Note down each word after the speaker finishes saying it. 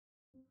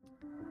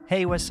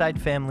Hey Westside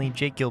family,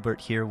 Jake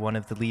Gilbert here, one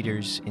of the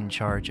leaders in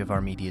charge of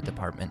our media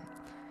department.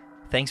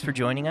 Thanks for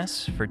joining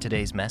us for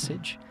today's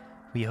message.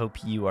 We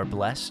hope you are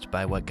blessed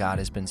by what God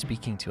has been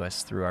speaking to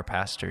us through our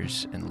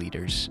pastors and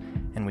leaders,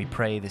 and we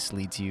pray this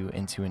leads you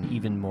into an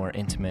even more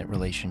intimate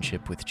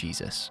relationship with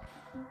Jesus.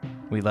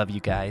 We love you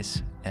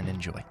guys, and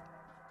enjoy.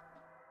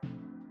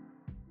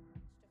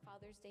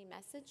 Father's Day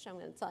message. I'm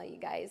going to tell you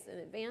guys in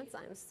advance,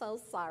 I'm so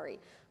sorry.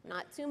 I'm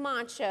not too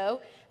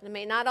macho, and I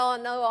may not all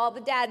know all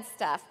the dad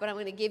stuff, but I'm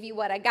going to give you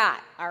what I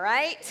got, all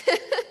right?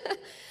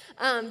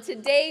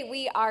 Today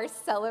we are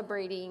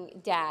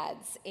celebrating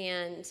dads,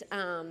 and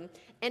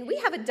we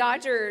have a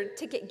Dodger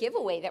ticket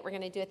giveaway that we're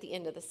going to do at the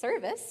end of the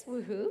service.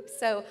 Woohoo!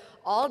 So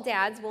all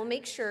dads, we'll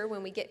make sure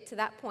when we get to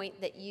that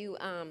point that you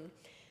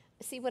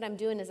see what I'm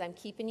doing is I'm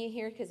keeping you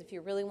here because if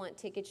you really want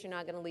tickets, you're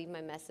not going to leave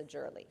my message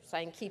early. So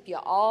I can keep you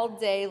all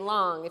day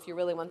long if you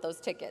really want those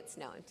tickets.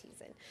 No, I'm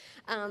teasing.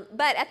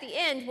 But at the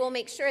end, we'll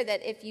make sure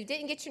that if you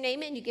didn't get your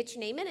name in, you get your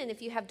name in. And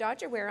if you have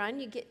Dodger wear on,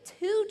 you get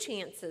 2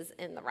 chances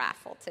in the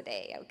raffle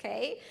today,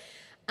 okay?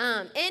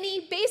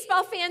 Any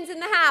baseball fans in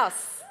the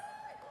house?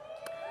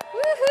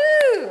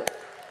 Woohoo!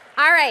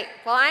 All right.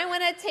 Well, I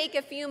want to take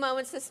a few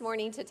moments this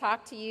morning to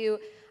talk to you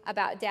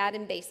about dad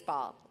and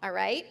baseball, all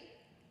right?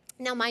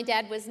 Now, my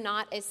dad was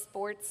not a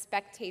sports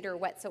spectator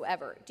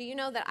whatsoever. Do you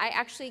know that I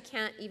actually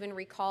can't even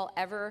recall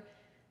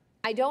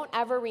I don't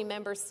ever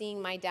remember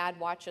seeing my dad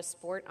watch a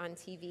sport on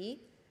TV,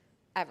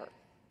 ever.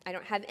 I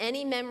don't have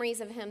any memories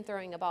of him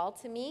throwing a ball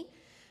to me.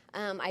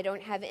 I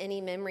don't have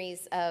any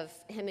memories of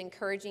him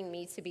encouraging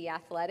me to be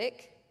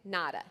athletic.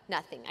 Nada,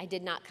 nothing. I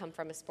did not come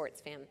from a sports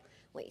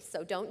family.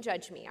 So don't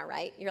judge me, all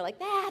right? You're like,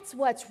 that's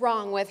what's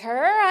wrong with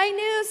her. I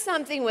knew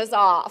something was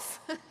off.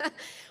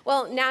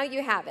 Well, now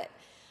you have it.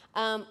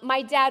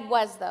 My dad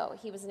was, though.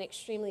 He was an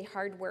extremely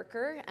hard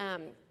worker.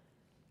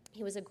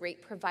 He was a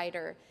great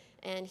provider,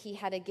 and he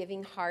had a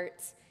giving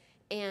heart.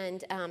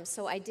 And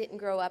so I didn't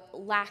grow up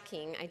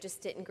lacking. I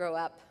just didn't grow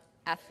up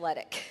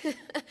athletic.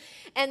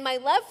 And my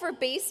love for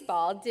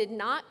baseball did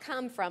not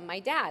come from my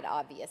dad,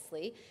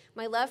 obviously.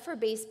 My love for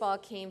baseball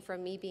came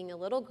from me being a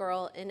little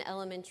girl in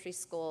elementary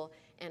school,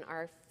 and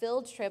our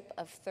field trip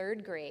of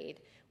 3rd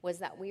grade was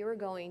that we were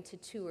going to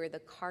tour the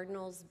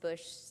Cardinals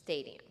Busch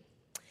Stadium.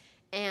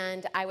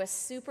 And I was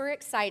super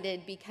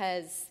excited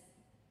because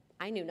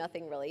I knew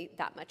nothing really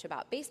that much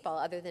about baseball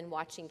other than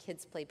watching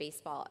kids play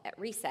baseball at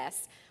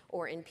recess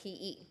or in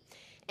PE.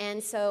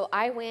 And so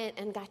I went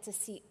and got to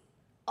see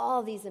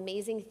all these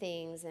amazing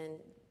things and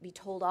be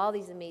told all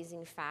these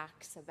amazing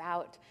facts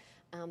about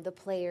the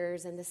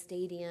players and the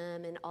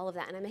stadium and all of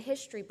that. And I'm a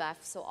history buff,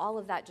 so all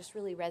of that just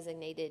really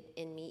resonated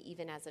in me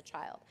even as a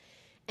child.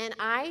 And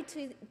I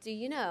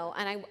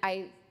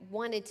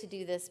wanted to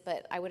do this,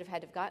 but I would have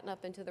had to have gotten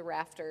up into the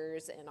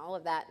rafters and all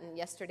of that, and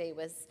yesterday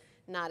was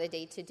not a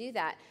day to do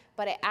that.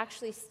 But I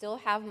actually still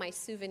have my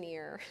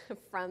souvenir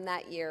from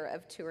that year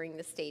of touring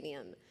the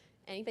stadium.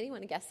 Anybody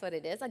want to guess what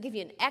it is? I'll give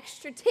you an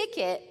extra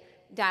ticket,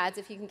 dads,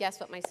 if you can guess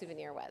what my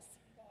souvenir was.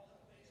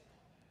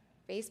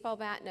 Baseball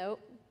bat? Nope.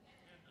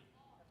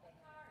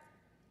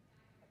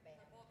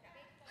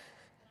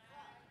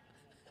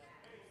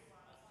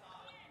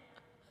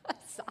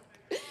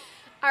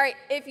 All right,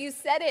 if you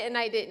said it and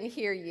I didn't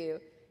hear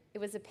you, it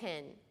was a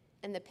pen,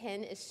 and the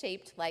pen is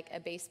shaped like a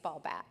baseball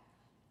bat.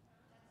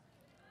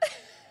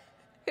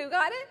 Who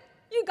got it?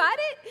 You got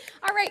it?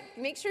 All right,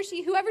 make sure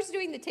whoever's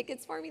doing the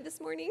tickets for me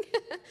this morning,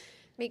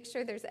 make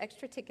sure there's an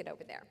extra ticket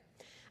over there.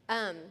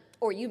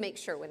 Or you make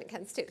sure when it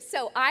comes to.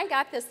 So I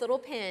got this little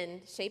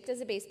pen shaped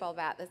as a baseball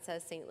bat that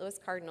says St. Louis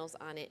Cardinals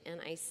on it,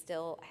 and I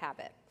still have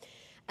it.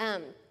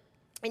 And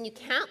you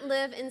can't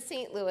live in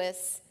St.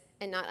 Louis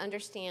and not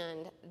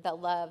understand the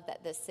love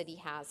that this city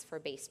has for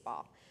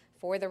baseball,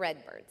 for the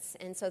Redbirds.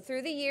 And so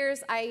through the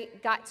years, I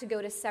got to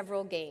go to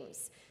several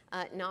games,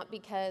 not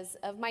because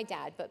of my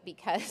dad, but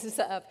because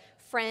of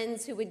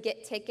friends who would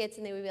get tickets,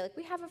 and they would be like,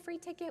 we have a free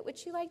ticket,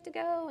 would you like to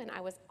go? And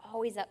I was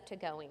always up to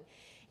going.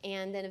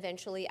 And then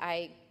eventually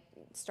I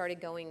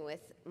started going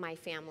with my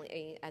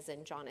family, as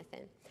in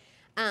Jonathan.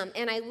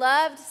 And I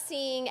loved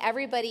seeing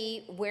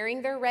everybody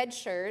wearing their red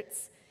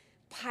shirts,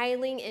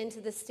 piling into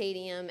the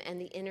stadium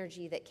and the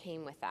energy that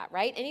came with that,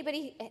 right?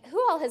 Anybody,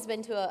 who all has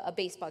been to a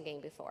baseball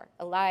game before?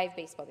 A live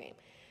baseball game?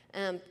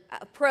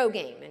 A pro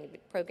game?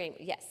 Pro game,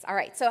 yes. All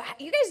right, so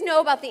you guys know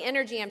about the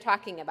energy I'm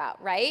talking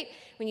about, right?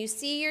 When you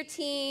see your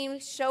team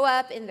show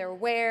up in their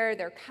wear,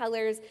 their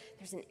colors,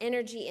 there's an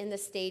energy in the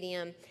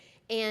stadium.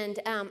 And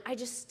I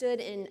just stood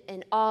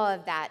in awe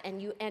of that.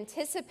 And you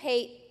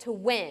anticipate to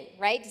win,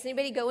 right? Does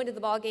anybody go into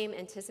the ball game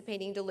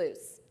anticipating to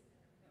lose?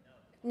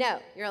 No,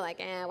 you're like,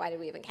 why did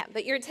we even count?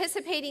 But you're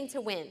anticipating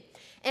to win.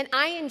 And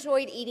I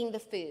enjoyed eating the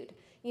food.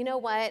 You know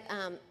what?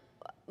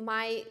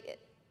 My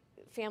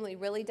family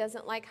really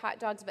doesn't like hot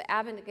dogs, but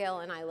Abigail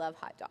and I love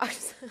hot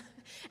dogs.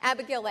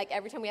 Abigail, like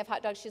every time we have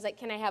hot dogs, she's like,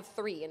 can I have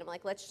 3? And I'm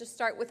like, let's just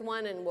start with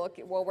 1 and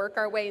we'll work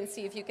our way and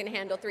see if you can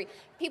handle 3.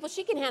 People,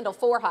 she can handle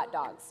 4 hot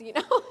dogs, you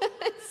know?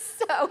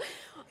 So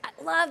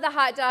I love the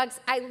hot dogs.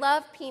 I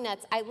love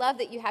peanuts. I love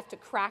that you have to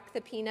crack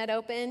the peanut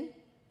open.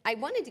 I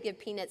wanted to give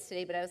peanuts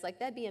today, but I was like,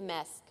 that'd be a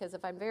mess, because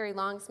if I'm very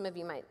long, some of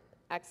you might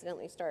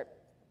accidentally start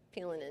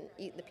peeling and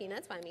eating the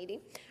peanuts while I'm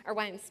eating, or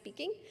while I'm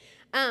speaking.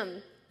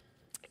 And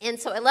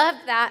so I loved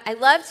that. I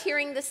loved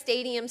hearing the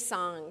stadium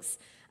songs.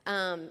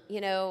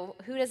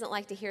 Who doesn't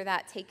like to hear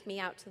that? Take me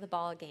out to the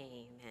ball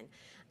game.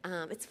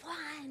 And it's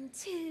 1,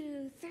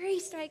 2, 3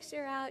 strikes,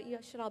 you're out. You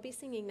should all be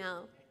singing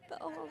now.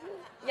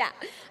 Yeah.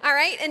 All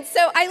right. And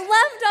so I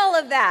loved all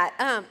of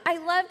that.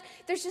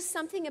 There's just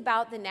something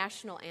about the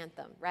national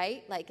anthem,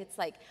 right? Like, it's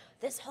like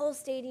this whole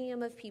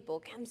stadium of people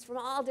comes from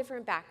all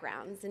different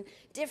backgrounds and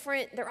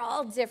they're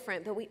all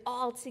different, but we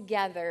all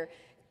together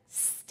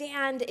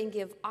stand and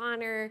give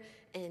honor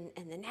and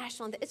the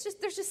national anthem.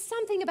 There's just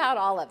something about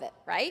all of it,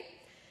 right?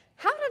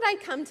 How did I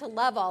come to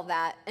love all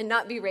that and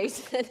not be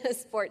raised in a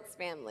sports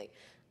family?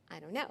 I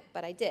don't know,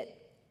 but I did.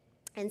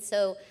 And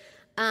so,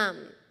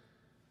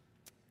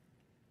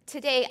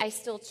 today, I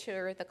still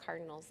cheer the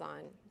Cardinals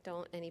on.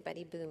 Don't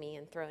anybody boo me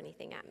and throw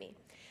anything at me.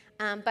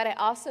 But I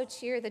also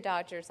cheer the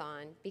Dodgers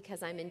on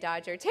because I'm in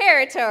Dodger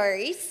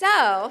territory.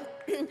 So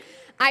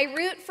I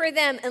root for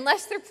them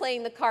unless they're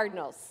playing the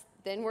Cardinals.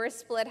 Then we're a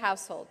split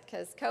household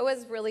because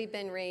Koa's really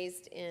been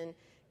raised in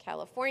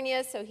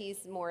California, so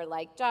he's more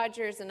like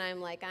Dodgers, and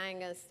I'm like, I'm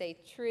going to stay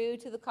true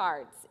to the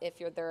Cards if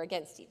they're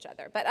against each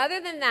other. But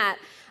other than that,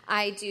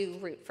 I do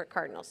root for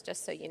Cardinals,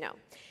 just so you know.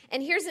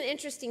 And here's an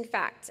interesting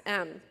fact.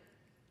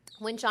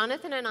 When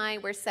Jonathan and I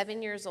were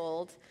 7 years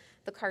old,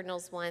 the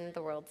Cardinals won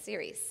the World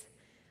Series.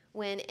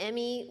 When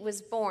Emmy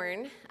was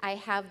born, I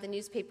have the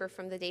newspaper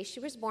from the day she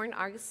was born,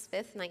 August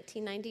 5th,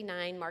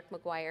 1999. Mark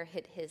McGwire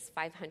hit his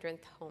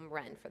 500th home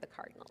run for the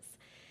Cardinals.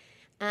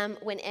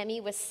 When Emmy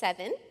was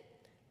 7,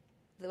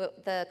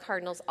 the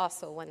Cardinals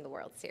also won the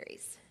World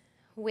Series.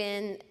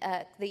 When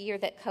the year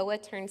that Koa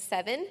turned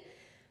 7,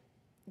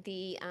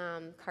 the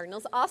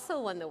Cardinals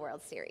also won the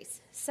World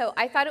Series. So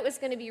I thought it was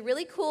going to be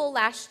really cool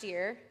last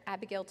year.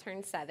 Abigail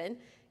turned 7.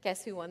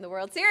 Guess who won the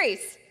World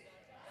Series?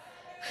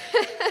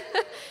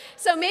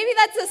 So maybe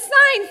that's a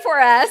sign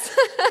for us.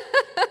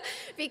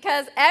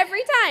 Because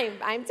every time,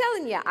 I'm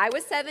telling you, I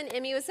was 7,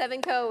 Emmy was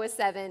 7, Koa was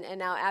 7, and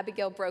now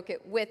Abigail broke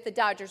it with the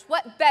Dodgers.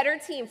 What better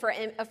team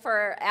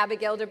for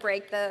Abigail to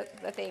break the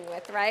thing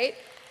with, right?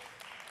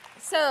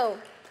 So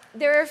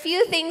there are a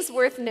few things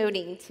worth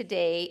noting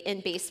today in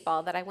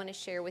baseball that I want to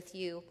share with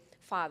you,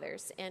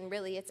 fathers, and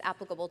really it's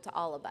applicable to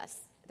all of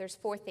us. There's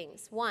 4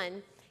 things.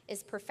 One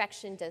is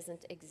perfection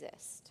doesn't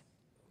exist.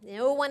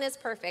 No one is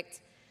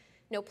perfect.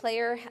 No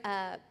player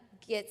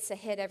gets a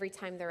hit every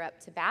time they're up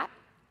to bat.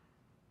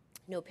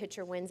 No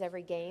pitcher wins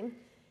every game,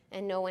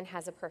 and no one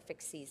has a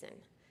perfect season.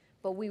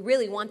 But we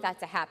really want that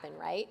to happen,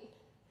 right? And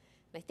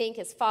I think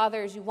as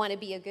fathers, you want to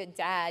be a good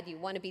dad. You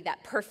want to be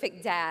that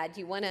perfect dad.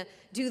 You want to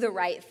do the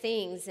right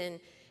things.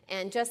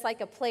 And just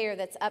like a player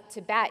that's up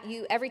to bat,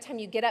 every time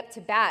you get up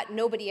to bat,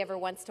 nobody ever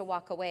wants to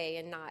walk away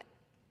and not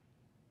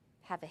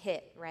have a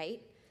hit,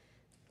 right?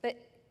 But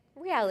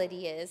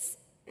reality is,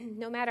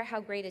 no matter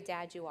how great a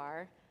dad you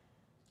are,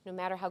 no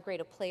matter how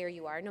great a player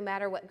you are, no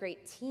matter what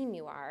great team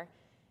you are,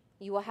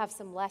 you will have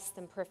some less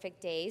than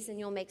perfect days, and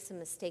you'll make some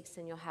mistakes,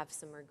 and you'll have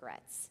some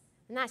regrets.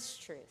 And that's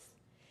truth.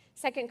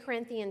 2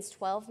 Corinthians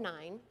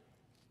 12:9,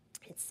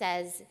 it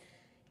says,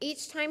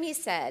 each time he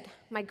said,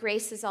 my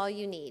grace is all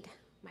you need.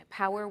 My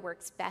power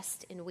works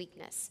best in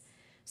weakness.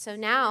 So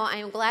now I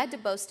am glad to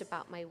boast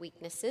about my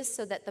weaknesses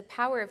so that the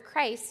power of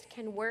Christ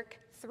can work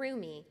through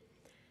me.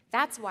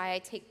 That's why I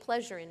take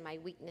pleasure in my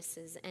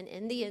weaknesses and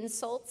in the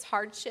insults,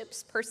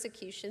 hardships,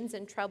 persecutions,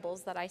 and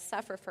troubles that I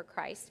suffer for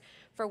Christ.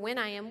 For when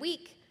I am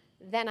weak,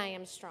 then I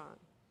am strong.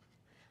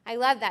 I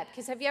love that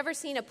because have you ever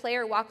seen a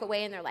player walk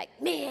away and they're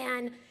like,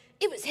 man,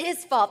 it was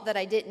his fault that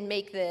I didn't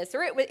make this,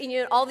 or it was,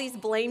 all these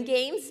blame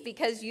games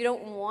because you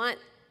don't want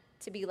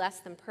to be less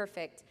than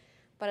perfect.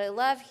 But I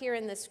love here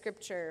in the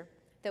scripture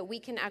that we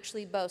can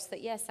actually boast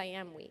that, yes, I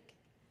am weak.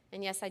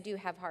 And yes, I do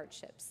have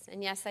hardships.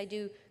 And yes, I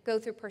do go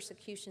through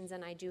persecutions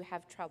and I do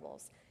have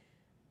troubles.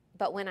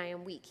 But when I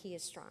am weak, he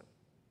is strong.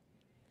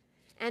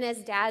 And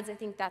as dads, I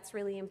think that's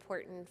really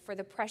important for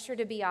the pressure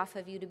to be off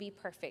of you to be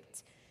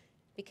perfect.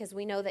 Because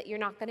we know that you're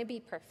not going to be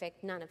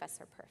perfect. None of us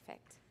are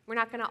perfect. We're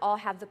not going to all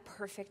have the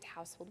perfect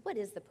household. What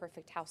is the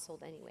perfect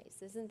household anyways?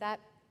 Isn't that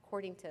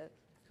according to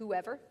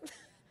whoever?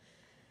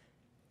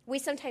 We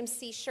sometimes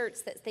see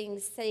shirts that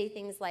say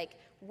things like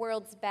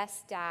world's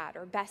best dad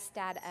or best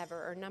dad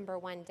ever or number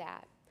one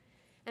dad.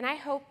 And I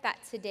hope that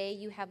today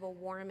you have a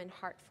warm and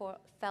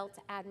heartfelt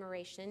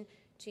admiration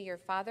to your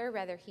father,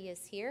 whether he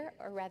is here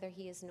or whether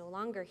he is no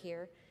longer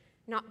here,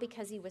 not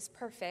because he was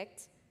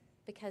perfect,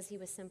 because he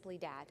was simply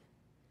dad.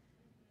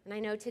 And I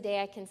know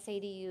today I can say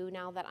to you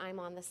now that I'm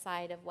on the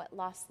side of what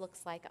loss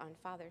looks like on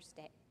Father's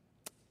Day.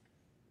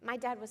 My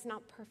dad was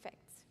not perfect.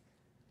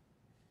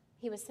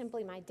 He was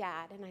simply my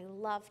dad, and I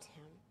loved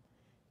him.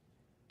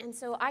 And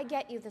so I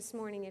get you this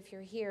morning if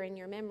you're here and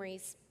your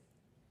memories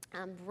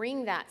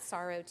bring that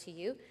sorrow to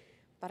you.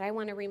 But I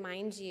want to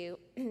remind you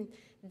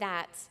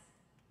that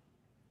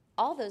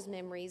all those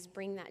memories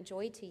bring that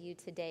joy to you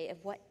today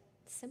of what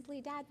simply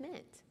dad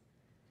meant.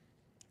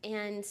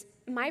 And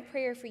my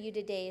prayer for you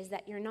today is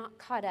that you're not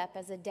caught up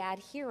as a dad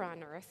here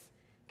on earth,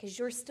 because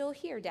you're still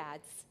here,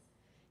 dads,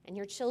 and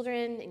your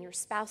children and your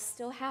spouse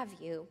still have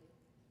you,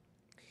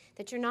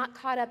 that you're not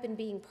caught up in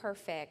being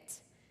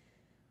perfect,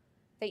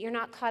 that you're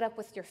not caught up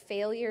with your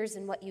failures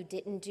and what you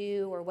didn't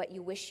do or what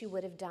you wish you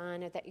would have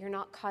done, or that you're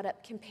not caught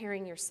up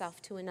comparing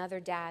yourself to another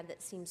dad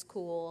that seems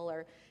cool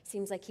or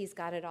seems like he's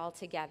got it all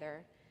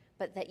together,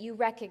 but that you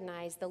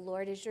recognize the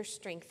Lord is your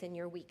strength and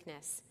your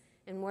weakness.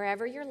 And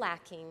wherever you're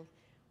lacking,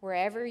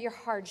 wherever your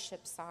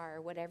hardships are,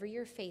 whatever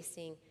you're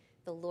facing,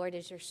 the Lord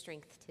is your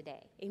strength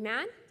today.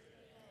 Amen?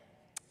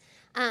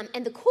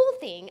 And the cool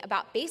thing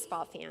about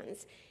baseball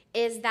fans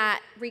is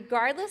that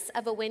regardless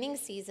of a winning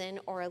season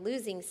or a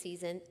losing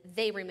season,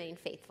 they remain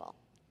faithful,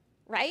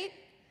 right?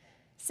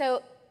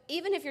 So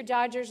even if your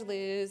Dodgers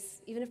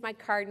lose, even if my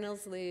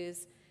Cardinals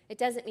lose, it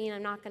doesn't mean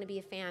I'm not going to be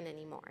a fan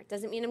anymore. It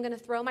doesn't mean I'm going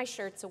to throw my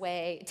shirts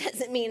away. It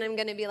doesn't mean I'm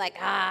going to be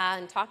like,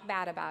 and talk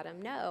bad about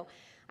them. No,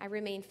 I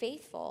remain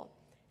faithful.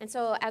 And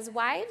so as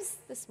wives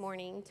this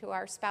morning to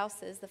our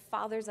spouses, the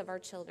fathers of our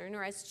children,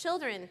 or as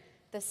children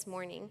this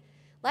morning,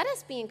 let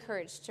us be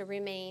encouraged to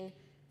remain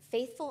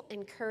faithful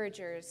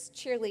encouragers,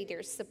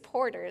 cheerleaders,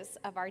 supporters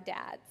of our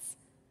dads,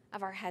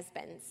 of our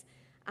husbands.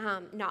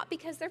 Not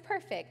because they're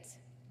perfect,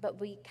 but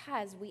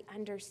because we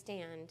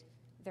understand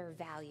their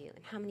value.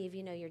 And how many of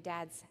you know your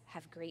dads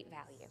have great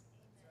value?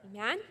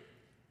 Amen?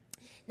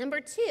 Number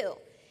 2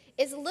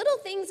 is little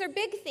things are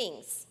big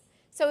things.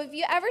 So have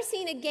you ever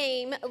seen a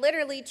game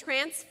literally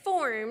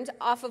transformed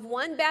off of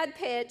one bad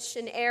pitch,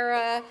 an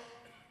error,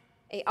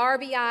 a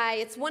RBI?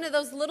 It's one of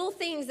those little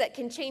things that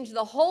can change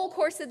the whole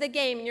course of the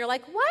game. And you're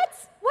like,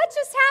 what? What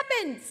just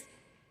happened?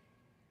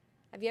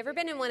 Have you ever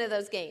been in one of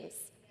those games?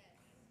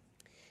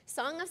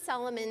 Song of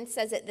Solomon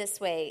says it this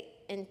way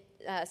in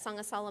Song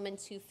of Solomon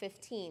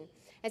 2:15.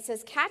 It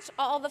says, catch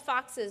all the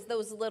foxes,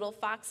 those little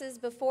foxes,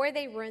 before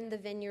they ruin the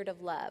vineyard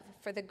of love,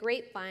 for the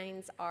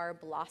grapevines are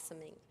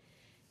blossoming.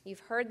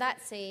 You've heard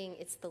that saying,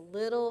 it's the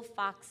little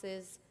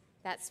foxes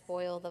that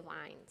spoil the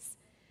vines.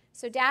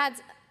 So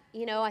dads,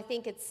 I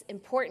think it's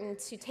important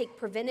to take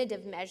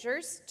preventative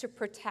measures to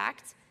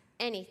protect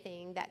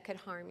anything that could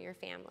harm your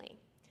family.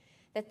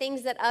 The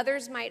things that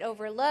others might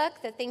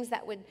overlook, the things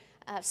that would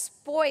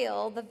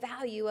spoil the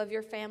value of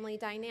your family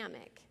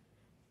dynamic.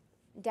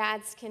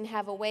 Dads can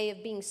have a way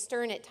of being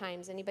stern at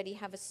times. Anybody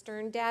have a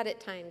stern dad at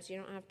times? You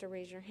don't have to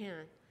raise your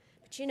hand.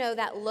 But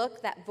that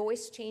look, that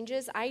voice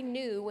changes. I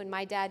knew when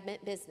my dad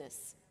meant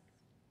business.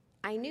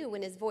 I knew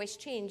when his voice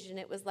changed and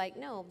it was like,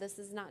 no, this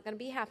is not going to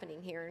be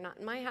happening here. Not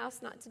in my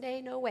house, not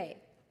today, no way.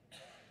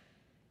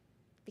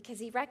 Because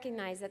he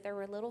recognized that there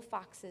were little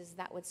foxes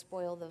that would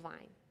spoil the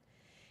vine.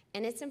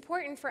 And it's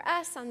important for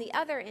us on the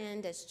other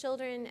end as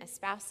children, as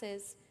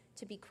spouses,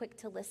 to be quick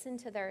to listen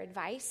to their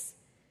advice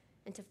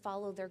and to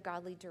follow their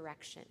godly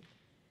direction.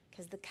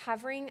 Because the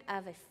covering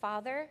of a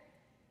father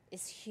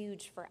is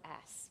huge for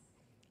us.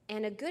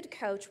 And a good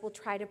coach will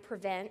try to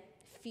prevent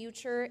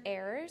future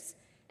errors,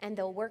 and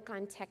they'll work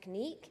on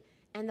technique,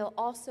 and they'll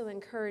also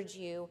encourage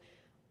you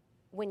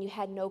when you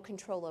had no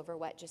control over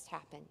what just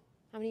happened.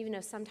 How many of you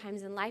know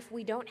sometimes in life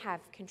we don't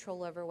have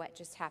control over what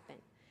just happened?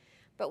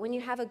 But when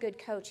you have a good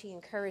coach, he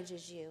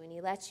encourages you, and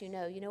he lets you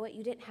know what,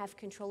 you didn't have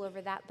control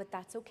over that, but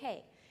that's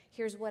okay.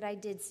 Here's what I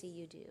did see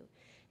you do.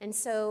 And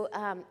so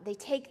they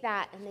take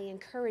that, and they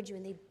encourage you,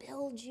 and they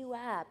build you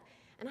up.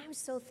 And I'm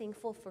so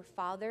thankful for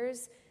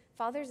fathers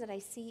that I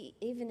see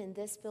even in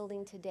this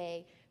building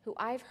today, who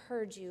I've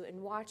heard you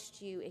and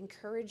watched you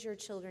encourage your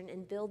children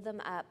and build them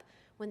up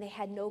when they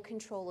had no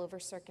control over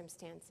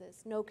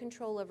circumstances, no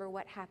control over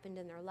what happened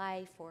in their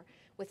life or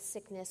with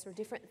sickness or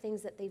different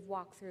things that they've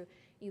walked through.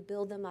 You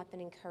build them up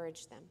and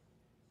encourage them.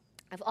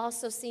 I've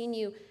also seen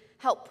you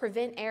help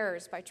prevent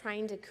errors by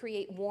trying to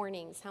create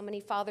warnings. How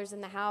many fathers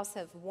in the house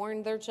have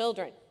warned their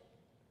children?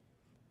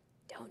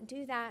 Don't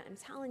do that. I'm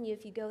telling you,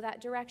 if you go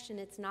that direction,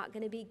 it's not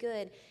going to be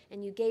good.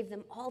 And you gave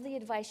them all the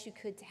advice you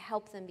could to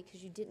help them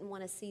because you didn't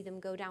want to see them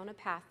go down a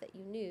path that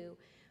you knew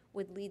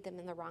would lead them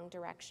in the wrong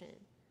direction.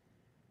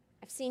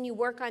 I've seen you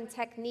work on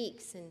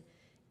techniques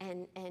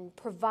and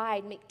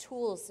make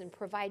tools and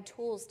provide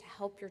tools to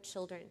help your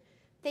children.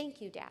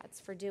 Thank you, dads,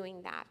 for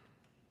doing that,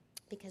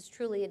 because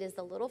truly it is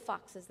the little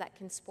foxes that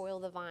can spoil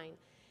the vine.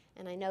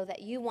 And I know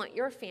that you want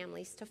your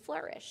families to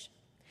flourish.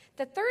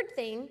 The third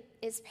thing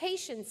is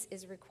patience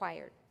is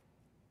required.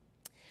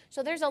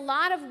 So there's a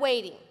lot of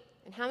waiting.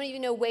 And how many of you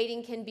know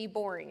waiting can be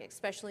boring,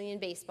 especially in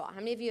baseball? How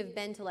many of you have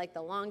been to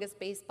the longest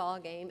baseball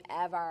game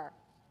ever?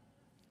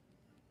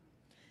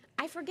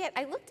 I forget.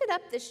 I looked it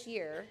up this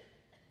year.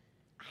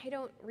 I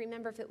don't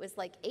remember if it was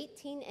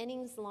 18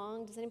 innings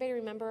long. Does anybody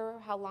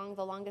remember how long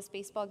the longest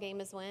baseball game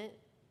has went?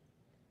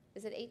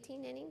 Is it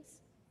 18 innings?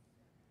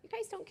 You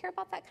guys don't care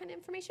about that kind of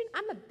information?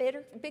 I'm a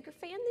bigger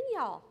fan than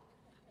y'all.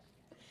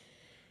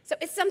 So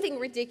it's something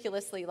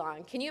ridiculously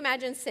long. Can you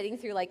imagine sitting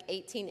through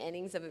 18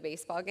 innings of a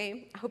baseball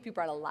game? I hope you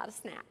brought a lot of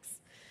snacks.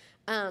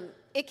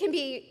 It can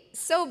be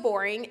so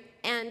boring,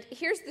 and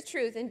here's the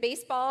truth. In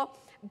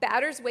baseball,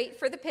 batters wait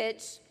for the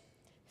pitch,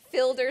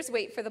 fielders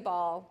wait for the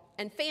ball,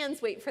 and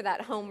fans wait for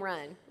that home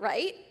run,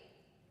 right?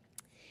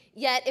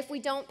 Yet, if we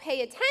don't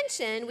pay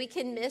attention, we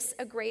can miss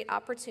a great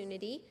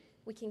opportunity.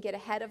 We can get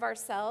ahead of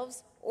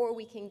ourselves, or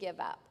we can give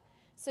up.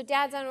 So,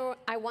 dads,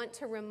 I want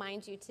to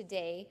remind you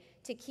today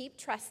to keep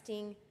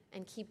trusting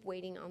and keep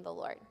waiting on the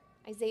Lord.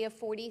 Isaiah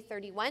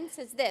 40:31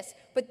 says this,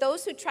 "But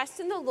those who trust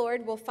in the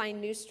Lord will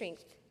find new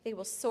strength. They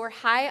will soar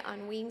high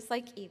on wings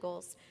like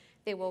eagles.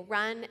 They will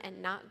run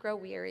and not grow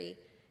weary.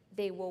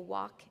 They will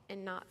walk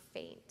and not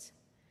faint."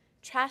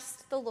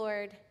 Trust the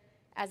Lord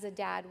as a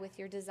dad with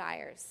your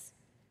desires.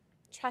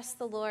 Trust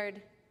the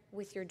Lord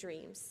with your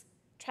dreams.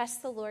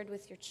 Trust the Lord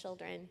with your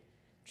children.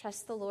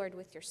 Trust the Lord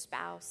with your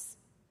spouse.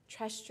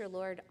 Trust your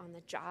Lord on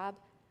the job.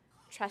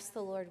 Trust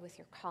the Lord with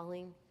your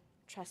calling.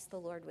 Trust the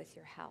Lord with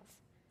your health.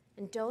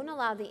 And don't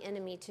allow the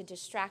enemy to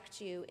distract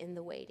you in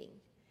the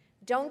waiting.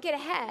 Don't get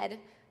ahead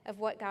of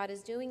what God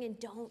is doing, and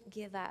don't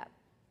give up,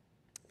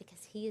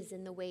 because he is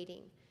in the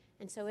waiting.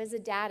 And so as a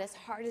dad, as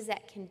hard as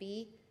that can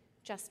be,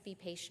 just be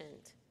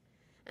patient.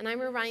 And I'm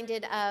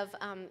reminded of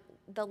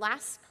the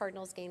last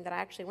Cardinals game that I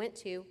actually went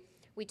to.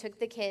 We took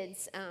the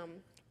kids,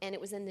 and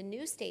it was in the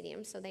new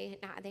stadium. So they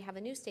have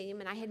a new stadium,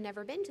 and I had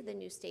never been to the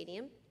new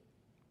stadium.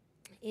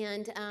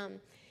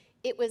 And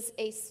it was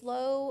a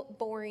slow,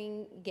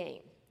 boring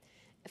game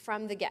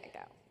from the get-go.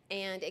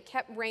 And it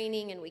kept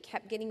raining, and we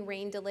kept getting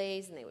rain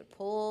delays, and they would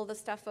pull the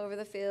stuff over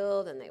the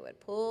field, and they would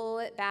pull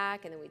it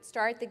back, and then we'd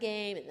start the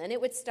game, and then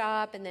it would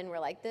stop, and then we're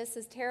like, this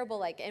is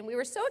terrible. And we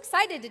were so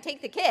excited to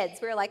take the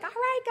kids. We were like, all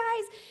right,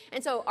 guys.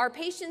 And so our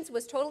patience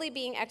was totally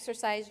being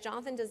exercised.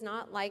 Jonathan does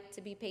not like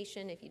to be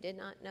patient. If you did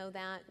not know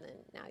that, then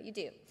now you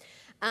do.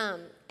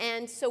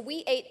 And so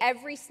we ate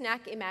every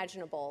snack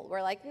imaginable.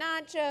 We're like,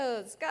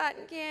 nachos,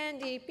 cotton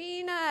candy,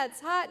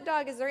 peanuts, hot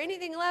dog. Is there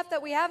anything left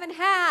that we haven't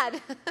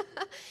had?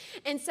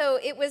 And so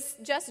it was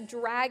just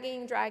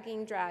dragging.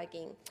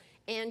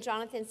 And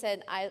Jonathan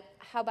said,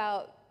 how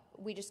about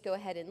we just go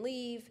ahead and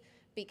leave,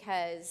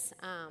 because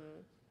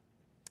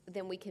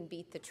then we can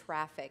beat the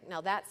traffic. Now,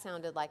 that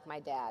sounded like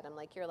my dad. I'm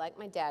like, you're like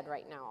my dad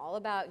right now, all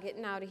about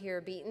getting out of here,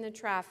 beating the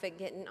traffic,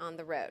 getting on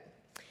the road.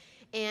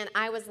 And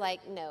I was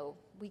like, no,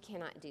 we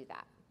cannot do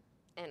that.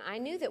 And I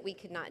knew that we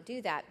could not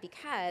do that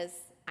because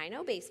I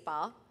know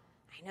baseball,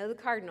 I know the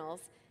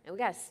Cardinals, and we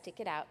got to stick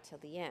it out till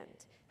the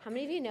end. How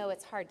many of you know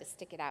it's hard to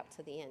stick it out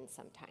till the end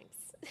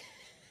sometimes?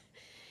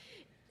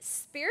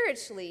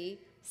 Spiritually,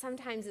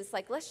 sometimes it's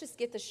like, let's just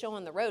get the show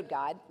on the road,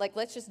 God. Like,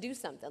 let's just do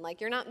something.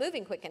 Like, you're not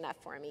moving quick enough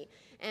for me.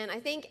 And I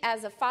think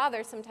as a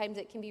father, sometimes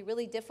it can be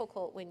really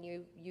difficult when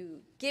you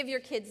give your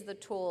kids the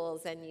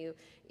tools and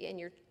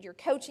you're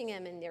coaching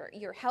them and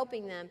you're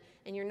helping them,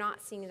 and you're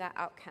not seeing that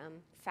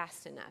outcome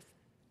fast enough.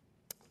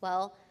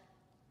 Well,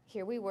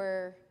 here we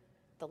were,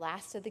 the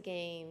last of the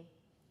game,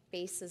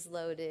 bases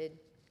loaded,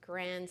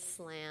 grand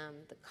slam,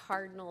 the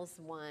Cardinals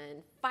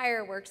won,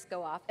 fireworks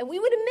go off, and we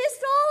would have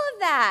missed all of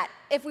that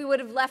if we would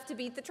have left to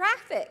beat the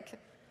traffic.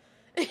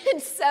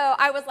 And so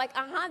I was like,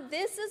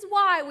 this is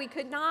why we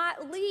could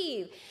not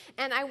leave.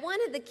 And I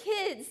wanted the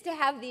kids to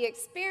have the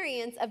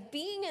experience of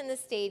being in the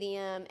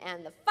stadium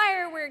and the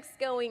fireworks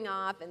going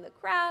off and the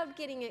crowd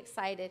getting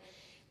excited.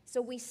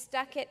 So we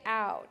stuck it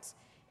out.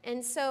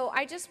 And so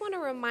I just want to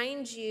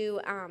remind you,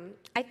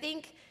 I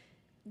think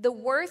the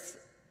wait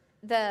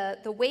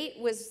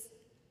was,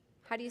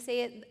 how do you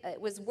say it? It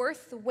was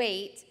worth the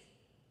wait,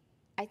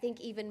 I think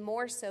even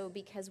more so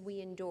because we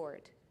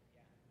endured,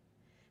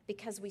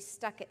 because we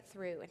stuck it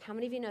through. And how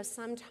many of you know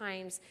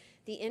sometimes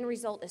the end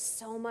result is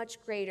so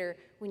much greater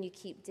when you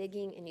keep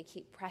digging and you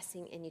keep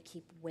pressing and you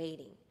keep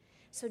waiting?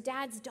 So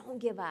dads, don't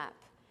give up.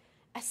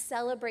 A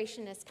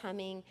celebration is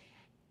coming,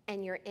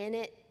 and you're in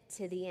it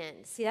to the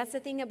end. See, that's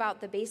the thing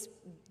about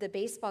the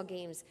baseball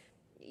games.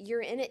 You're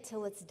in it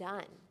till it's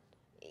done.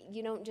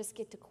 You don't just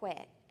get to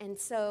quit. And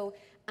so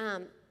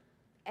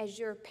as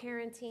you're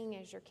parenting,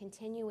 as you're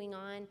continuing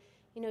on,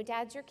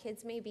 dads, your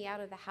kids may be out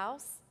of the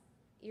house.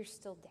 You're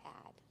still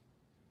dad.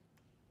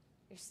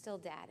 You're still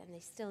dad, and they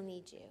still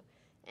need you.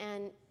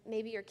 And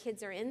maybe your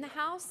kids are in the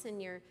house,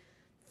 and you're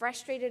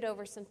frustrated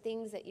over some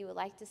things that you would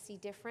like to see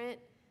different.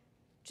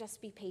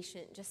 Just be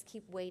patient. Just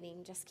keep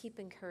waiting. Just keep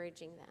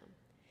encouraging them.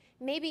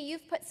 Maybe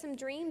you've put some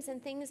dreams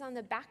and things on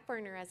the back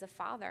burner as a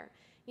father.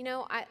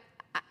 I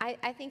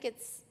think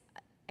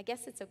I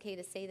guess it's okay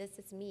to say this,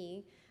 it's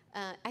me.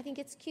 I think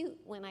it's cute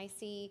when I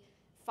see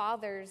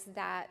fathers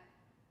that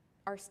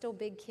are still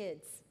big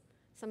kids.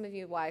 Some of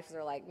you wives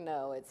are like,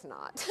 no, it's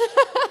not.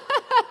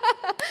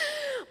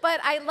 But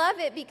I love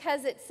it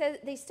because it says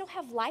they still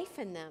have life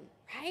in them,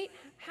 right?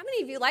 How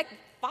many of you like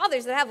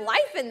fathers that have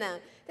life in them,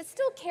 that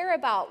still care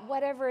about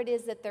whatever it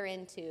is that they're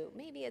into?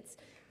 Maybe it's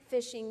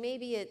fishing,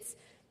 maybe it's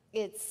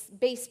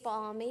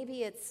baseball,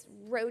 maybe it's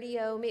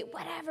rodeo,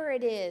 whatever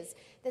it is,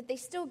 that they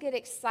still get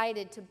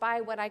excited to buy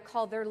what I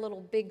call their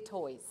little big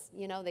toys.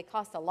 They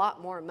cost a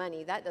lot more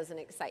money. That doesn't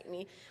excite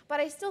me.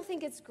 But I still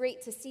think it's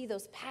great to see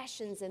those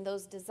passions and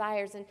those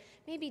desires. And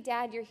maybe,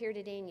 Dad, you're here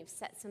today and you've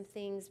set some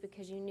things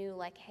because you knew,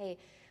 like, hey,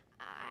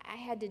 I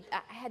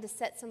had to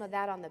set some of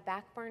that on the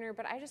back burner,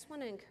 but I just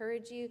want to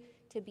encourage you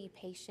to be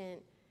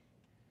patient,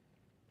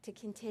 to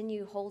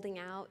continue holding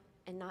out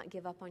and not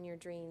give up on your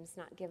dreams,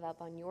 not give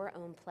up on your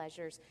own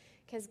pleasures,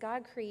 because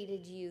God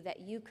created you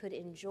that you could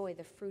enjoy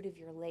the fruit of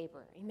your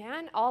labor.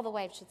 Amen? All the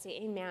wives should say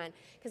amen,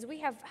 because we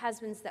have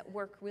husbands that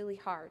work really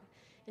hard.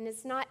 And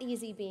it's not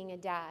easy being a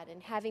dad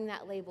and having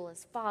that label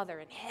as father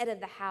and head of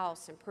the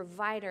house and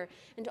provider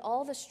and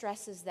all the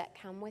stresses that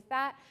come with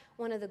that.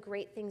 One of the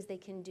great things they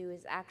can do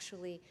is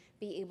actually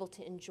be able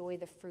to enjoy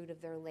the fruit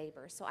of their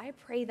labor. So I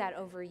pray that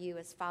over you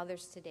as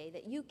fathers today,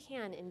 that you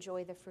can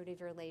enjoy the fruit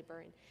of your labor.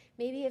 And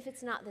maybe if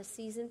it's not the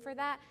season for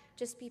that,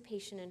 just be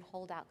patient and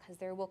hold out, because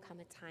there will come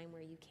a time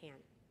where you can.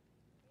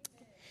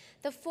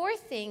 The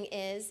fourth thing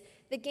is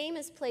the game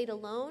is played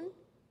alone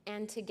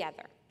and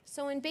together.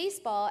 So in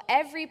baseball,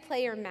 every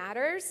player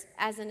matters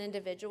as an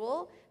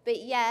individual,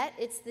 but yet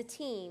it's the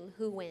team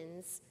who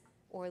wins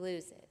or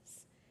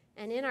loses.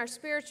 And in our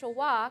spiritual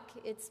walk,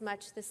 it's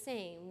much the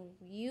same.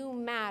 You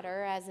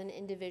matter as an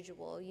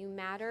individual. You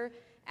matter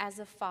as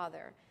a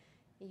father.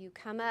 You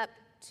come up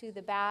to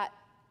the bat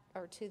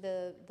or to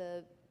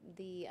the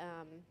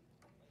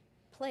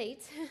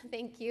plate,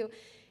 thank you,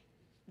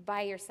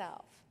 by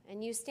yourself.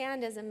 And you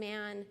stand as a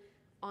man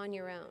on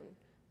your own.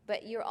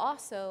 But you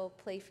also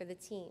play for the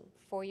team,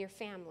 for your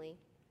family.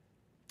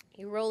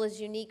 Your role is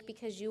unique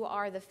because you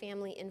are the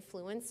family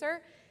influencer,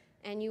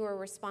 and you are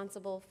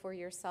responsible for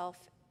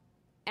yourself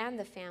and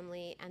the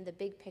family, and the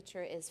big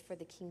picture is for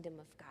the kingdom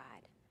of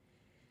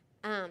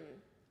God.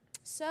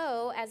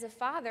 So, as a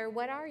father,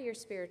 what are your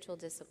spiritual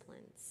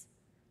disciplines?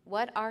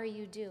 What are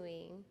you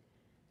doing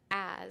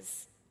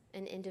as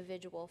an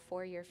individual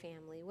for your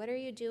family? What are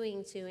you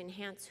doing to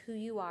enhance who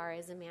you are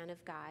as a man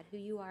of God, who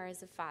you are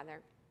as a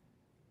father?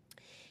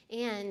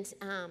 And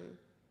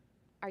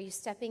are you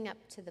stepping up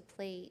to the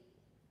plate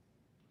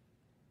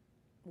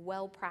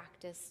well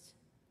practiced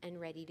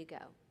and ready to go?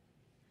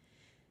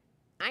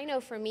 I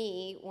know for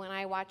me, when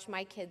I watch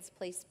my kids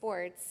play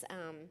sports,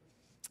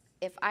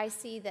 if I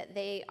see that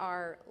they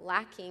are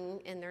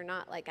lacking and they're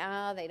not like,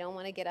 they don't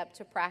want to get up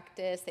to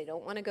practice, they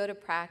don't want to go to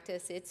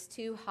practice, it's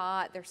too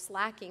hot, they're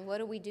slacking, what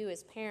do we do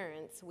as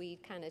parents? We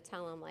kind of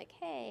tell them like,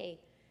 hey,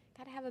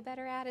 got to have a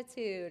better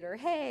attitude, or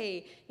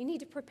hey, you need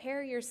to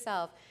prepare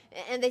yourself.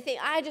 And they think,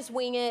 I just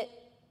wing it.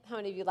 How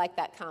many of you like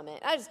that comment?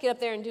 I just get up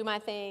there and do my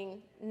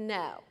thing.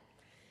 No.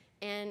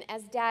 And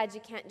as dads,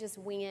 you can't just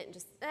wing it and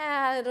just,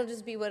 it'll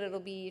just be what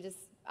it'll be.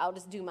 I'll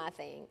just do my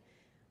thing.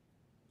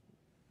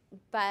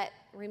 But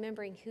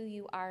remembering who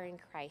you are in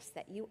Christ,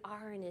 that you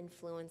are an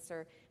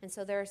influencer. And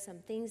so there are some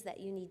things that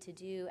you need to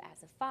do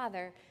as a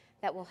father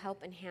that will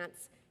help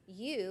enhance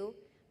you,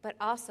 but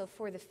also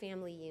for the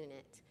family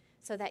unit,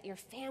 so that your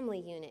family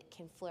unit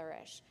can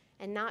flourish.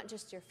 And not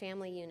just your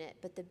family unit,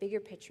 but the bigger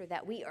picture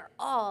that we are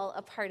all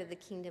a part of the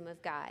kingdom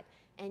of God.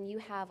 And you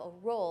have a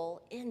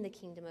role in the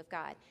kingdom of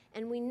God.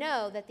 And we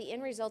know that the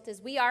end result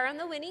is we are on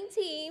the winning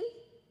team.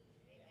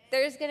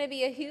 There's going to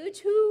be a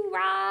huge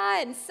hoorah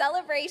and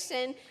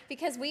celebration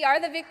because we are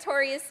the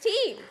victorious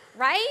team,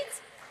 right?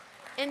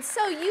 And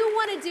so you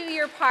want to do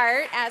your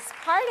part as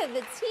part of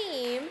the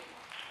team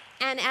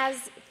and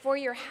as for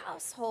your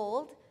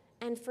household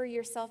and for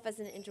yourself as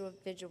an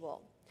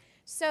individual.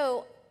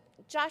 So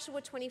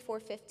Joshua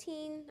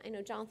 24:15, I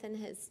know Jonathan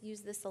has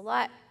used this a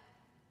lot,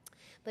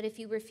 but if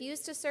you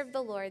refuse to serve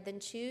the Lord, then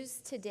choose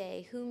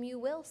today whom you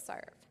will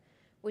serve.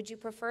 Would you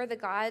prefer the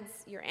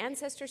gods your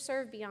ancestors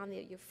served beyond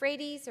the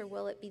Euphrates, or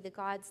will it be the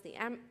gods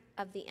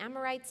of the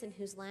Amorites in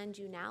whose land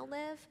you now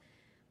live?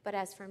 But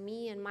as for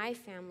me and my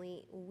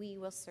family, we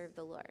will serve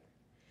the Lord.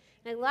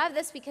 And I love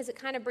this because it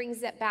kind of brings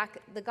that back,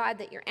 the God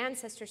that your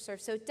ancestors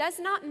served. So it does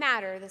not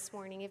matter this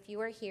morning if you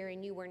are here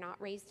and you were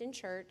not raised in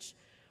church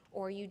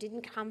or you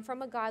didn't come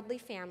from a godly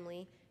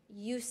family,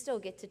 you still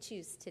get to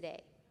choose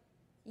today.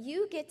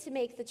 You get to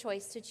make the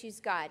choice to choose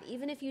God,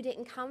 even if you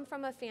didn't come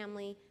from a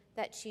family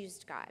that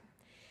chose God.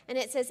 And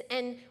it says,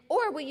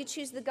 or will you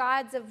choose the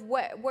gods of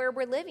where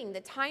we're living, the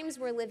times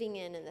we're living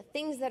in, and the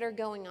things that are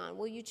going on?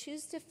 Will you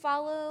choose to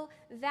follow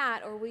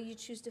that, or will you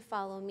choose to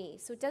follow me?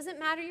 So it doesn't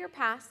matter your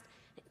past.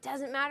 It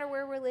doesn't matter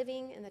where we're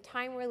living and the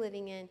time we're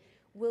living in.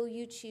 Will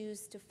you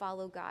choose to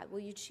follow God? Will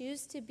you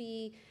choose to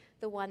be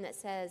the one that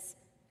says,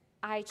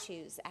 I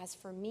choose. As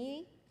for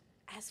me,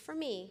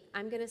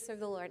 I'm going to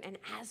serve the Lord. And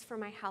as for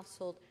my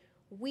household,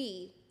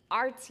 we,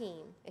 our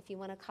team, if you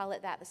want to call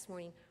it that this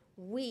morning,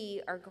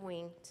 we are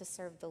going to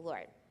serve the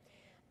Lord.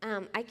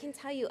 I can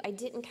tell you, I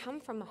didn't come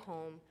from a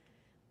home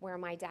where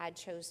my dad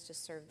chose to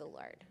serve the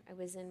Lord. I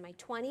was in my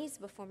 20s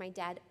before my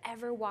dad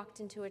ever walked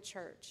into a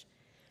church.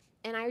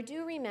 And I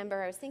do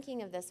remember, I was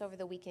thinking of this over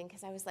the weekend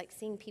because I was like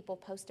seeing people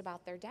post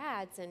about their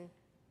dads. And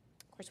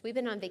of course, we've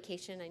been on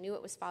vacation. I knew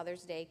it was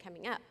Father's Day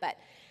coming up, but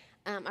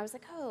I was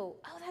like, oh,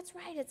 that's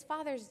right, it's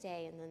Father's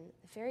Day. And then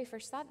the very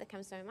first thought that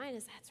comes to my mind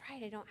is, that's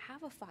right, I don't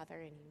have a father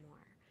anymore.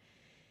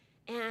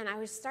 And I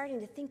was starting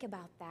to think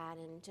about that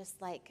and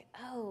just like,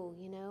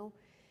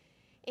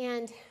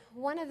 And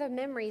one of the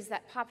memories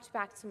that popped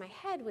back to my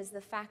head was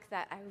the fact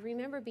that I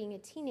remember being a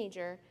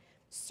teenager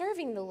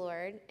serving the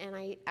Lord, and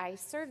I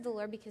served the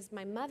Lord because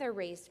my mother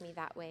raised me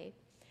that way.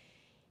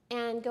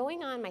 And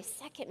going on my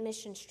second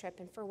missions trip,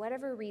 and for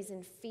whatever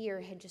reason,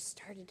 fear had just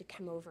started to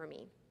come over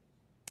me.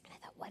 And I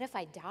thought, what if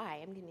I die?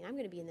 I'm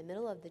going to be in the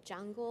middle of the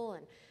jungle,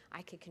 and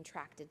I could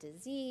contract a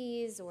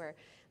disease, or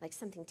like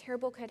something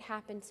terrible could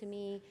happen to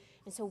me.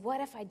 And so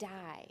what if I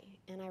die?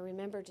 And I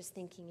remember just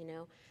thinking,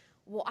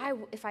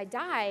 if I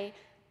die,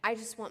 I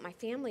just want my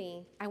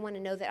family, I want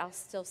to know that I'll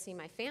still see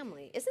my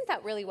family. Isn't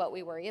that really what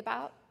we worry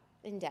about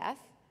in death?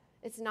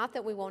 It's not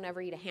that we won't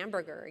ever eat a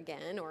hamburger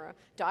again or a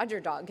Dodger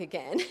dog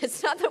again.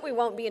 It's not that we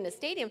won't be in a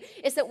stadium.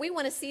 It's that we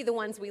want to see the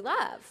ones we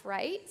love,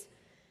 right?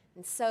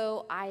 And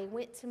so I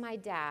went to my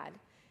dad,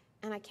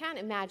 and I can't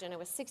imagine. I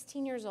was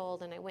 16 years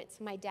old, and I went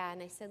to my dad,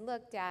 and I said,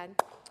 look, Dad,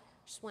 I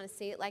just want to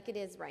say it like it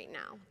is right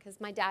now,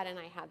 because my dad and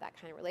I had that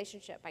kind of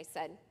relationship. I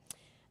said,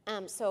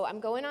 so I'm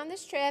going on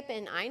this trip,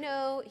 and I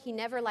know he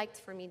never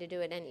liked for me to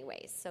do it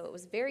anyways, so it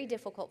was very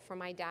difficult for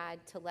my dad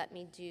to let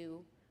me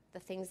do the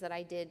things that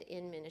I did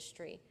in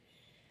ministry.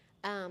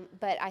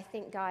 But I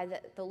thank God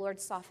that the Lord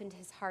softened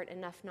his heart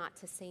enough not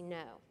to say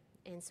no.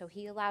 And so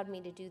he allowed me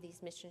to do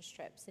these mission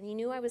trips. And he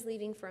knew I was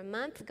leaving for a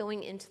month,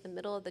 going into the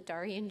middle of the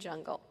Darien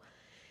jungle.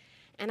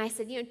 And I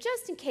said,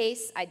 just in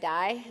case I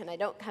die and I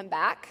don't come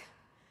back,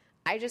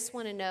 I just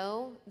want to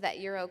know that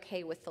you're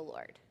okay with the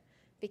Lord.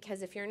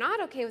 Because if you're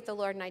not okay with the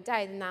Lord and I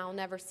die, then I'll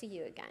never see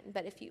you again.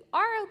 But if you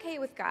are okay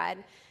with God,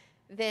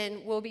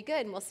 then we'll be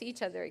good and we'll see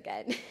each other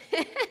again.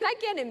 And I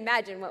can't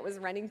imagine what was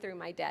running through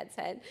my dad's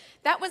head.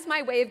 That was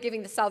my way of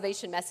giving the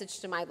salvation message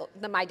to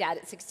my dad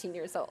at 16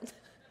 years old.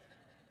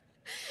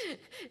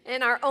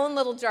 In our own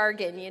little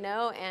jargon,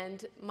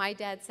 and my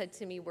dad said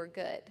to me, we're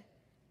good.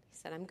 He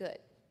said, I'm good.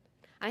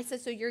 And I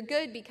said, so you're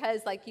good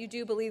because, you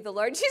do believe the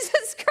Lord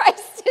Jesus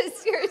Christ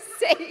is your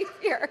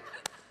Savior.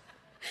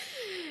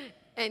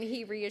 And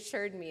he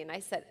reassured me, and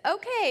I said,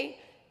 okay.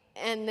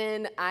 And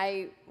then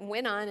I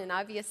went on, and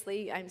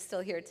obviously I'm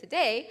still here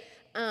today.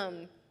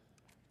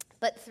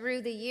 But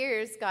through the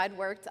years, God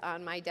worked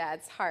on my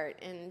dad's heart,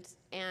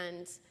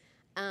 and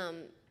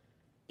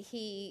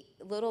he,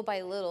 little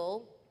by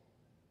little,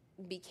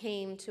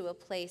 became to a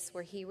place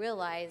where he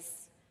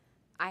realized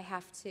I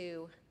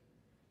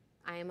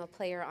am a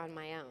player on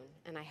my own,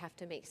 and I have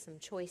to make some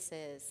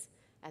choices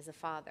as a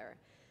father.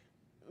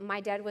 My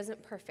dad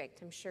wasn't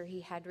perfect. I'm sure he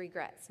had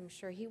regrets. I'm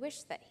sure he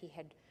wished that he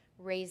had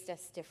raised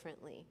us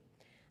differently.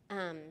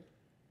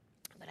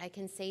 But I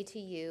can say to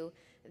you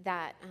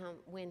that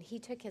when he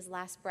took his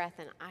last breath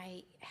and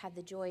I had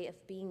the joy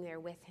of being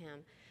there with him,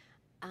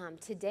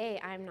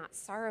 today I'm not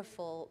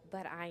sorrowful,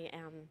 but I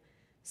am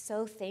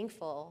so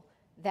thankful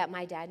that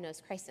my dad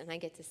knows Christ and I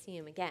get to see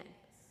him again.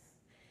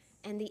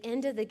 And the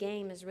end of the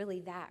game is really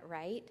that,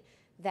 right?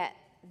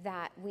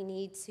 That we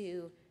need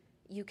to,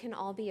 you can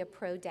all be a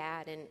pro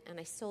dad, and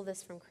I stole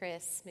this from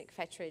Chris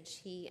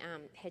McFetridge. He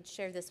had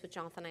shared this with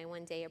Jonathan and I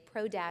one day. A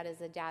pro dad is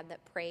a dad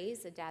that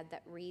prays, a dad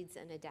that reads,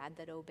 and a dad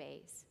that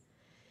obeys.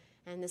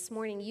 And this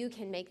morning you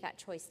can make that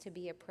choice to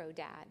be a pro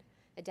dad,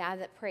 a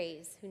dad that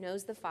prays, who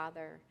knows the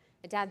Father,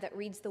 a dad that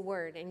reads the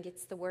Word and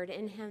gets the Word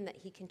in him that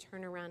he can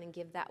turn around and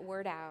give that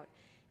Word out,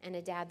 and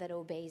a dad that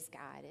obeys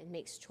God and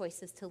makes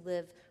choices to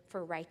live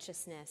for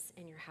righteousness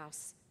and your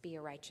house be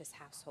a righteous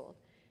household.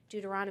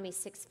 Deuteronomy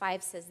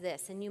 6:5 says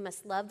this, and you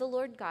must love the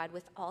Lord God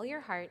with all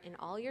your heart and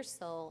all your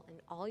soul and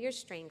all your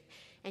strength,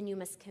 and you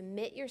must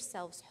commit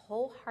yourselves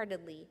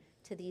wholeheartedly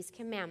to these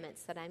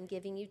commandments that I'm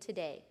giving you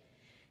today.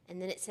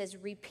 And then it says,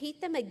 repeat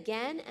them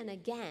again and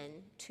again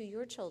to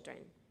your children.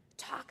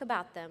 Talk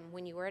about them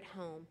when you are at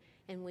home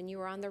and when you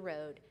are on the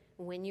road,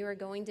 when you are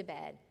going to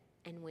bed,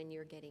 and when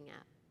you're getting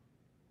up.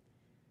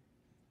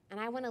 And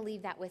I want to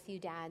leave that with you,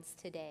 dads,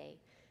 today,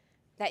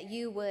 that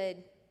you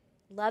would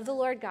love the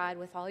Lord God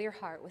with all your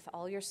heart, with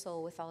all your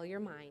soul, with all your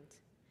mind,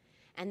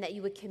 and that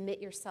you would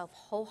commit yourself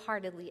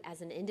wholeheartedly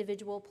as an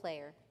individual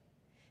player,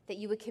 that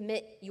you would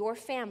commit your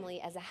family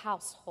as a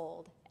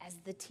household, as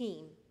the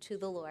team to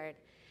the Lord,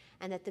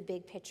 and that the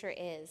big picture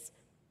is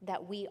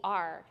that we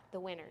are the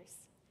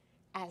winners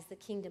as the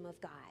kingdom of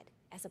God,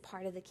 as a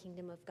part of the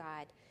kingdom of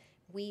God.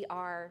 We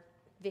are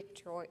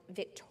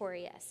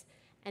victorious.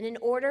 And in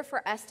order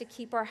for us to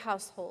keep our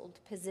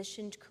household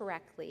positioned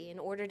correctly, in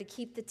order to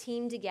keep the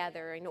team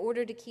together, in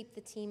order to keep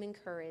the team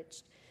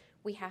encouraged,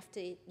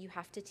 you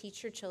have to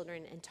teach your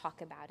children and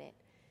talk about it.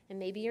 And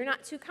maybe you're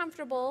not too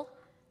comfortable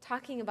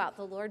talking about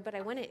the Lord, but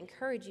I want to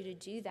encourage you to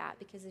do that,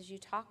 because as you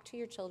talk to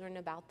your children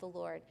about the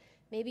Lord,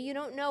 maybe you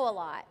don't know a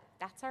lot.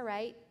 That's all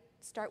right.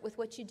 Start with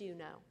what you do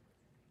know.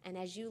 And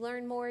as you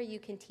learn more, you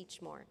can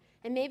teach more.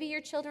 And maybe your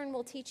children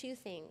will teach you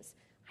things.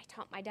 I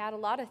taught my dad a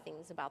lot of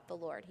things about the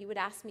Lord. He would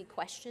ask me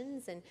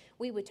questions, and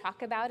we would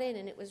talk about it,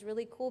 and it was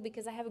really cool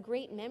because I have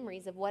great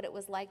memories of what it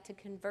was like to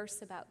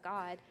converse about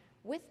God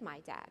with my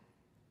dad.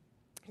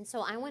 And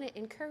so I want to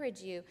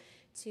encourage you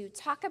to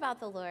talk about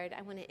the Lord.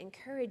 I want to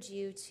encourage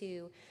you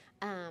to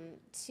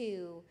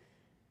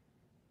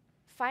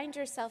find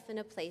yourself in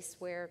a place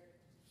where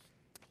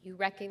you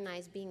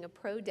recognize being a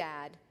pro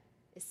dad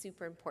is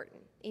super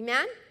important.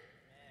 Amen?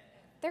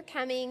 they're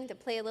coming to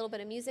play a little bit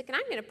of music, and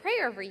I'm going to pray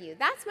over you.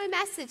 That's my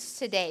message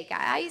today,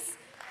 guys.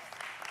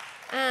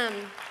 I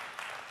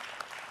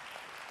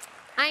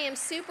am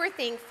super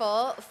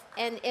thankful,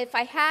 and if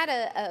I had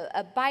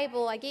a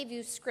Bible, I gave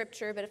you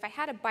scripture, but if I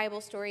had a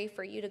Bible story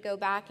for you to go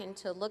back and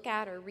to look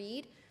at or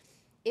read,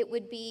 it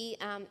would be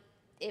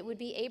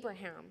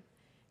Abraham.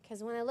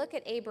 Because when I look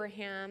at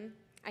Abraham,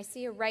 I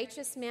see a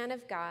righteous man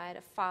of God,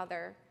 a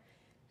father,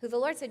 who the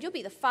Lord said, you'll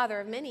be the father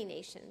of many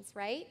nations,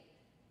 right?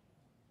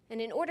 And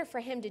in order for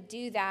him to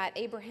do that,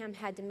 Abraham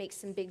had to make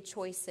some big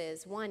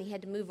choices. One, he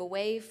had to move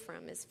away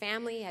from his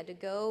family. He had to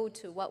go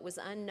to what was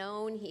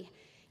unknown.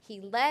 He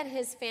led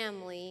his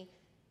family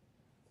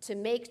to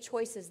make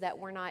choices that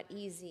were not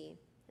easy.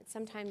 And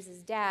sometimes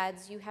as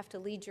dads, you have to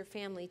lead your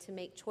family to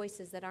make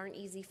choices that aren't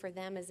easy for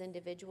them as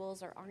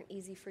individuals or aren't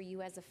easy for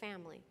you as a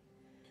family.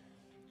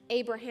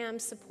 Abraham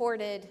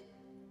supported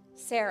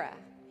Sarah.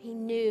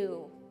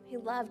 He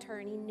loved her,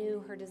 and he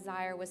knew her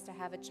desire was to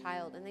have a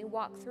child. And they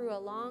walked through a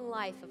long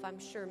life of, I'm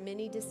sure,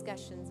 many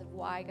discussions of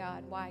why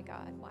God, why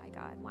God, why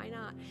God, why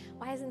not?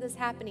 Why isn't this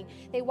happening?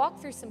 They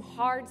walked through some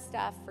hard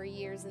stuff for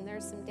years, and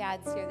there's some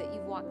dads here that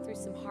you've walked through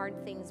some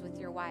hard things with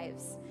your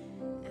wives.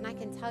 And I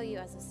can tell you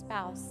as a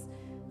spouse,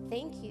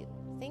 thank you.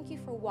 Thank you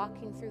for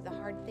walking through the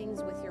hard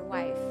things with your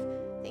wife.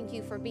 Thank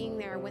you for being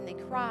there when they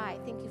cry.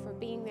 Thank you for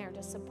being there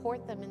to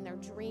support them in their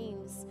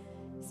dreams.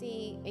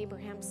 See,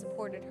 Abraham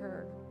supported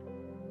her.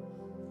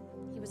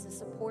 He was a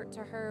support to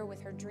her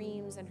with her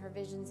dreams and her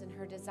visions and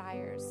her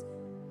desires.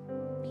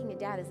 Being a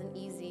dad isn't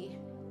easy.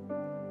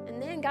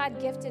 And then God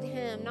gifted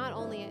him not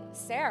only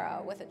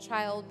Sarah with a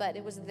child, but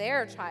it was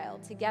their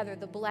child together,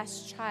 the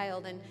blessed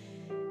child. And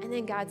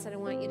then God said, I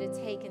want you to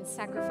take and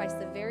sacrifice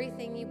the very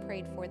thing you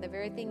prayed for, the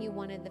very thing you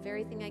wanted, the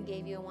very thing I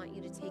gave you. I want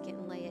you to take it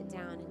and lay it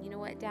down. And you know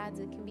what, dads?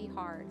 It can be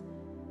hard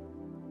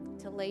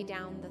to lay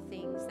down the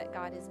things that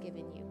God has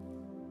given you.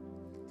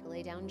 To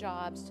lay down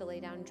jobs, to lay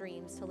down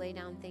dreams, to lay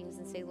down things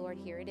and say, Lord,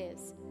 here it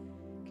is,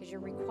 because you're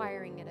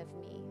requiring it of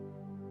me.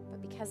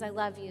 But because I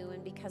love you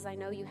and because I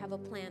know you have a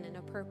plan and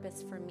a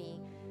purpose for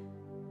me,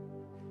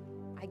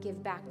 I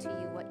give back to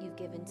you what you've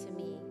given to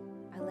me.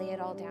 I lay it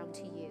all down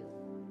to you.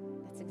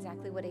 That's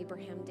exactly what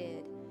Abraham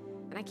did.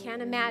 And I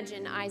can't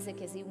imagine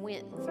Isaac as he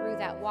went through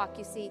that walk.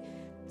 You see,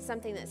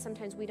 something that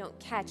sometimes we don't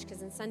catch,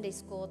 because in Sunday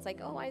school it's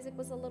like, oh, Isaac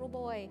was a little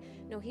boy.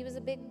 No, he was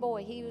a big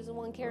boy. He was the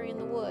one carrying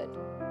the wood.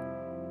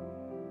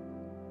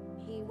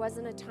 He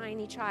wasn't a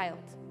tiny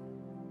child.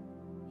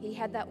 He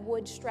had that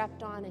wood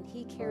strapped on, and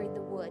he carried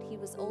the wood. He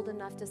was old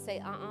enough to say,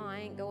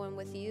 I ain't going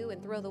with you,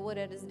 and throw the wood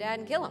at his dad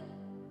and kill him.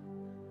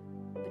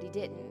 But he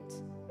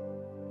didn't,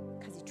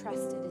 because he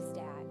trusted his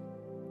dad.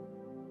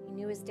 He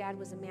knew his dad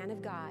was a man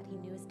of God. He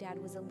knew his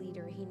dad was a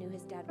leader. He knew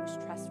his dad was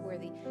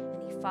trustworthy,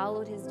 and he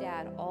followed his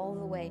dad all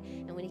the way.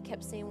 And when he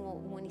kept saying,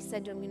 when he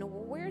said to him,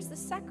 where's the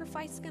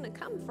sacrifice going to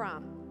come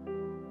from?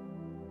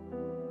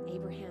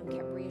 Abraham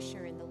kept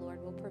reassuring, the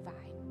Lord will provide.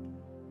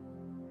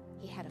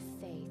 He had a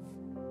faith.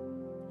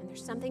 And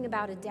there's something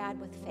about a dad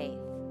with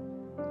faith.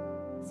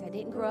 So I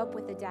didn't grow up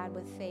with a dad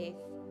with faith,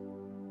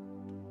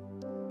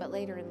 but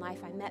later in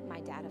life I met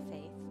my dad of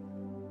faith.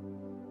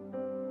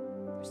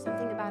 There's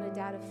something about a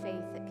dad of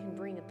faith that can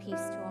bring a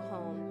peace to a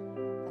home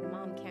that a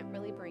mom can't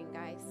really bring,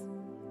 guys.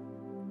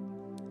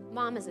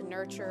 Mom is a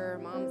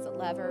nurturer. Mom is a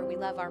lover. We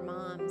love our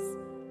moms.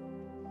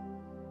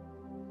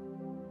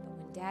 But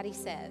when Daddy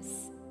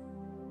says,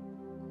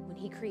 when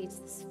he creates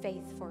this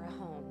faith for a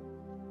home,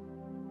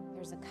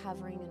 there's a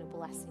covering and a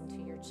blessing to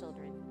your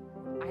children.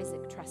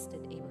 Isaac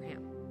trusted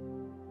Abraham.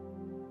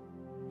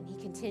 And he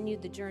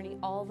continued the journey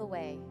all the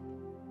way.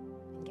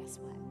 And guess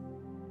what?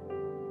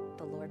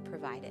 The Lord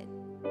provided.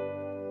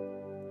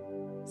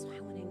 So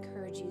I want to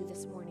encourage you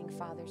this morning,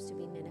 fathers, to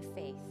be men of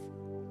faith,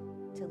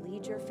 to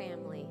lead your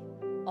family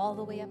all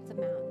the way up the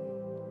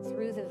mountain,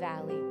 through the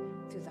valley,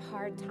 through the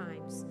hard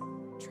times,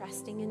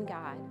 trusting in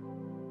God,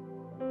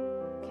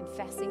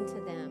 confessing to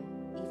them,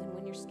 even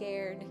when you're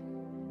scared,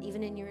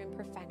 even in your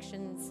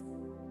imperfections.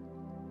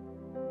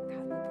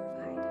 God will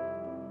provide.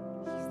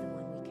 He's the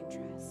one we can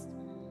trust.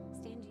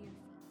 Stand to your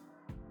feet.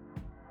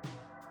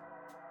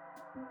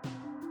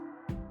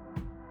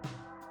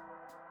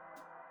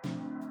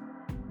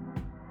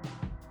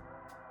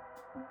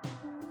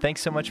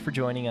 Thanks so much for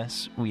joining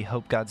us. We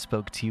hope God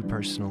spoke to you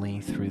personally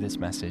through this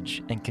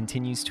message and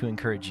continues to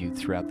encourage you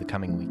throughout the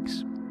coming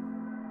weeks.